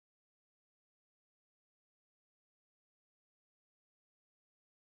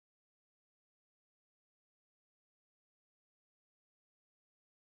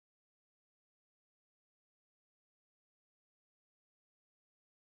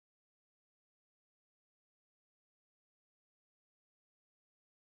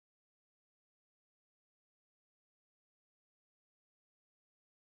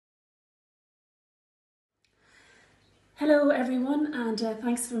Hello everyone, and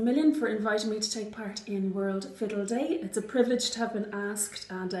thanks a million for inviting me to take part in World Fiddle Day. It's a privilege to have been asked,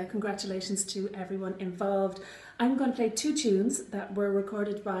 and congratulations to everyone involved. I'm going to play two tunes that were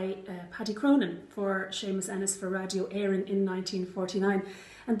recorded by Paddy Cronin for Seamus Ennis for Radio Eireann in 1949.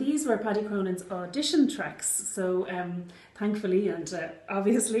 And these were Paddy Cronin's audition tracks, so thankfully and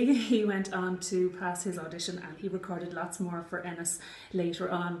obviously he went on to pass his audition and he recorded lots more for Ennis later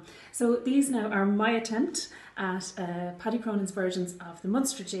on. So these now are my attempt at Paddy Cronin's versions of the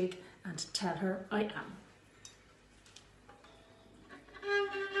Munster Jig and Tell Her I Am.